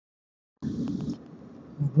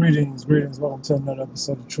Greetings, greetings. Welcome to another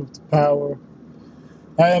episode of Truth to Power.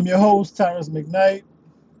 I am your host, Tyrus McKnight,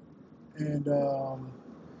 and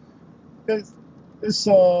it's it's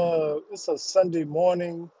a Sunday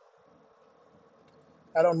morning.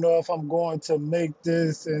 I don't know if I'm going to make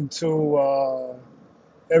this into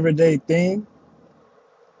everyday thing,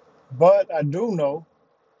 but I do know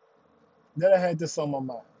that I had this on my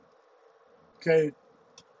mind. Okay,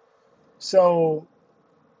 so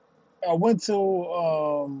I went to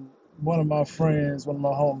one of my friends, one of my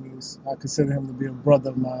homies. I consider him to be a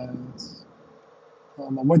brother of mine. I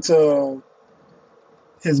went to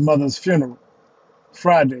his mother's funeral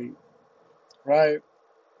Friday, right?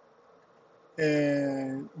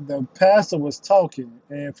 And the pastor was talking.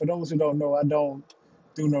 And for those who don't know, I don't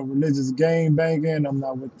do no religious game banging. I'm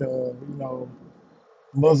not with the,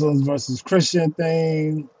 Muslims versus Christian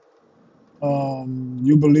thing.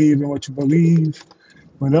 You believe in what you believe.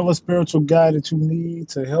 Whatever spiritual guide that you need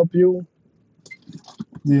to help you,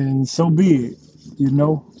 then so be it.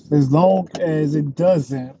 As long as it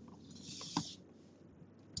doesn't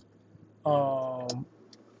um,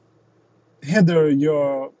 hinder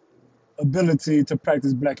your ability to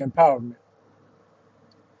practice black empowerment.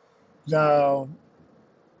 Now,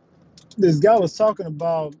 this guy was talking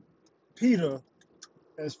about Peter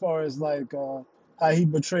as far as like how he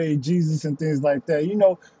betrayed Jesus and things like that.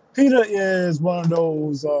 Peter is one of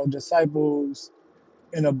those disciples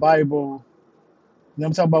in the Bible. And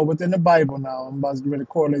I'm talking about within the Bible now. I'm about to really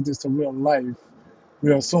correlate this to real life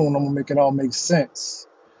real soon. I'm gonna make it all make sense.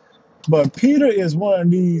 But Peter is one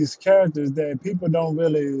of these characters that people don't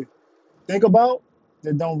really think about.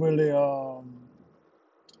 They don't really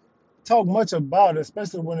talk much about,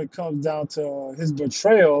 especially when it comes down to his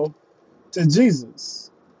betrayal to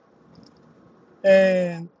Jesus.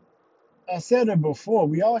 And I said it before,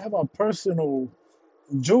 we all have our personal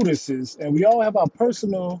Judases and we all have our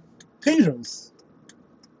personal Peters.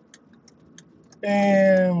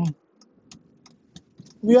 And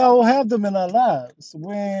we all have them in our lives.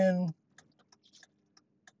 When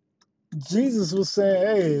Jesus was saying,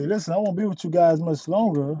 "Hey, listen, I won't be with you guys much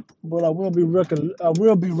longer, but I will be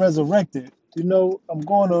resurrected. I'm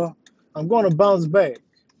gonna bounce back."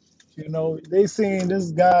 They seen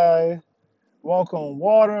this guy walk on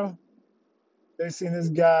water. They seen this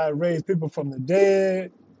guy raise people from the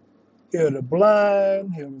dead, heal the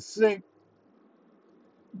blind, heal the sick,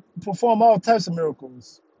 perform all types of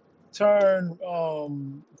miracles,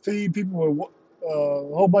 feed people with a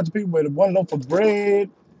whole bunch of people with one loaf of bread,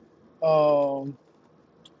 um,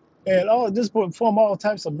 and all just perform all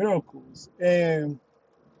types of miracles. And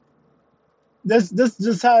that's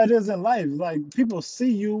just how it is in life. Like people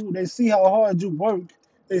see you, they see how hard you work,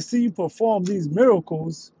 they see you perform these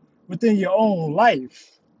miracles within your own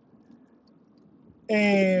life,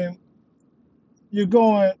 and you're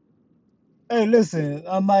going, "Hey, listen,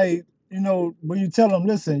 I might." When you tell them,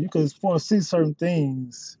 listen, you can foresee certain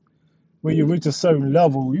things when you reach a certain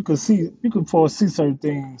level, you can foresee certain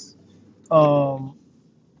things, um,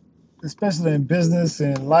 especially in business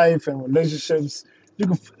and life and relationships. You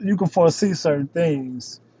can foresee certain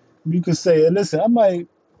things. You can say, listen, I might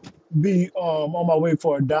be on my way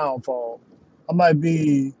for a downfall. I might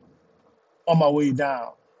be on my way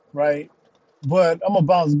down, right? But I'm gonna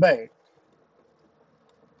bounce back.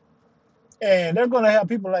 And they're gonna have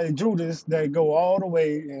people like Judas that go all the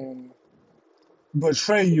way and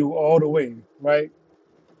betray you all the way, right?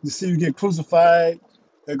 You see you get crucified.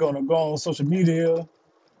 They're gonna go on social media.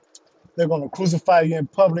 They're going to crucify you in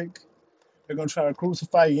public. They're going to try to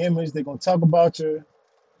crucify your image. They're going to talk about you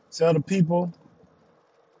to other people.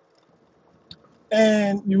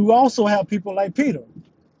 And you also have people like Peter,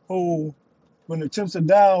 who, when the chips are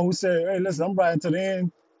down, who say, "Hey, listen, I'm riding to the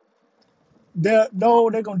end." They're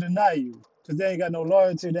going to deny you because they ain't got no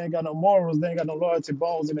loyalty. They ain't got no morals. They ain't got no loyalty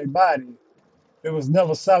bones in their body. It was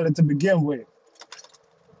never solid to begin with.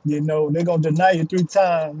 They're going to deny you 3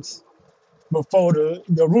 times before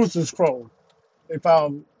the roosters crow. If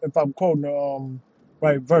I'm quoting the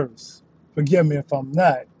right verse. Forgive me if I'm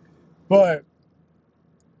not. But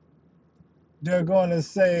they're going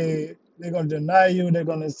to deny you. They're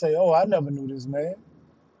going to say, "Oh, I never knew this man.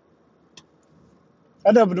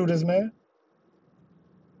 I never knew this man.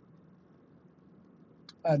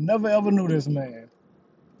 I never ever knew this man."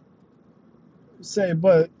 Say,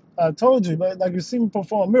 "But I told you, but like you see me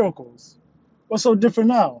perform miracles. What's so different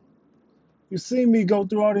now? You see me go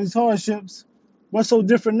through all these hardships. What's so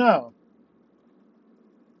different now?"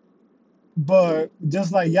 But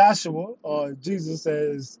just like Yahshua, or Jesus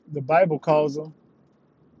as the Bible calls him,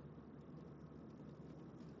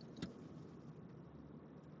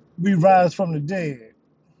 we rise from the dead.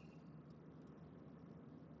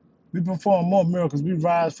 We perform more miracles. We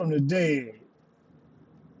rise from the dead.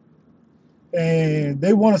 And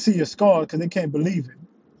they want to see your scars because they can't believe it.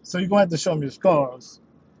 So you're going to have to show them your scars.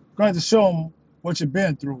 You're going to have to show them what you've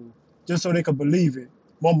been through just so they can believe it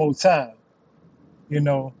one more time, you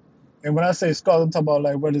know. And when I say scars, I'm talking about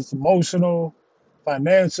like whether it's emotional,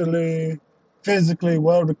 financially, physically,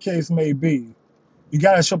 whatever the case may be. You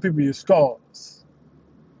got to show people your scars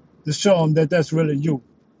to show them that that's really you,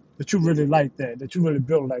 that you really like that you really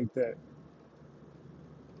built like that.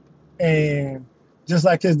 And just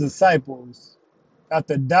like his disciples,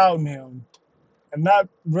 after doubting him and not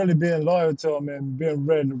really being loyal to him and being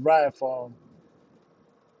ready to ride for him,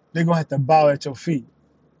 they're going to have to bow at your feet.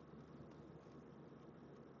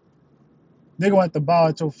 They're going to have to bow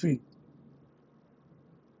at your feet.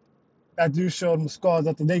 After you show them the scars,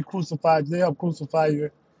 after they crucified you, they help crucify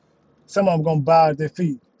you, some of them going to bow at their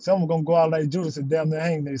feet. Some of them going to go out like Judas and damn near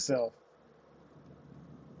hang themselves.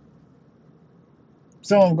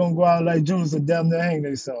 Some of them going to go out like Judas and damn near hang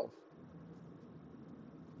themselves.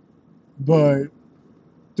 But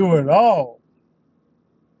through it all,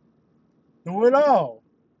 through it all,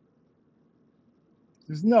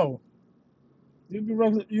 just know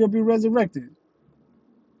you'll be resurrected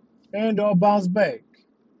and or bounce back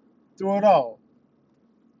through it all.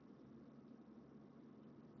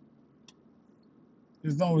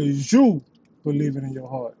 As long as you believe it in your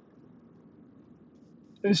heart.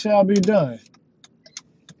 It shall be done.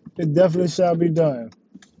 It definitely shall be done.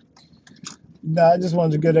 Now, I just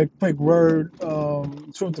wanted to get a quick word,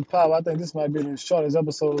 truth to power. I think this might be the shortest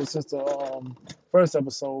episode since the first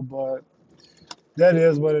episode, but that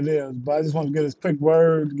is what it is. But I just want to get this quick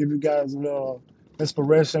word, give you guys a little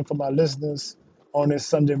inspiration for my listeners on this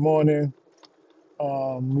Sunday morning.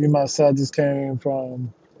 Me and myself just came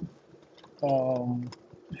from um,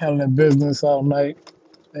 handling business all night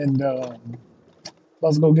and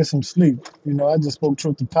about to go get some sleep. You know, I just spoke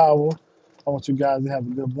truth to power. I want you guys to have a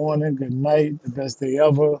good morning, good night, the best day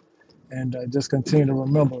ever, and just continue to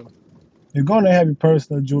remember you're going to have your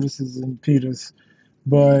personal Judases and Peters,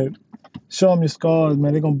 but show them your scars,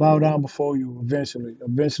 man. They're gonna bow down before you eventually.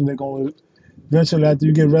 Eventually, after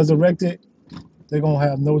you get resurrected, they're gonna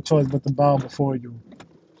have no choice but to bow before you.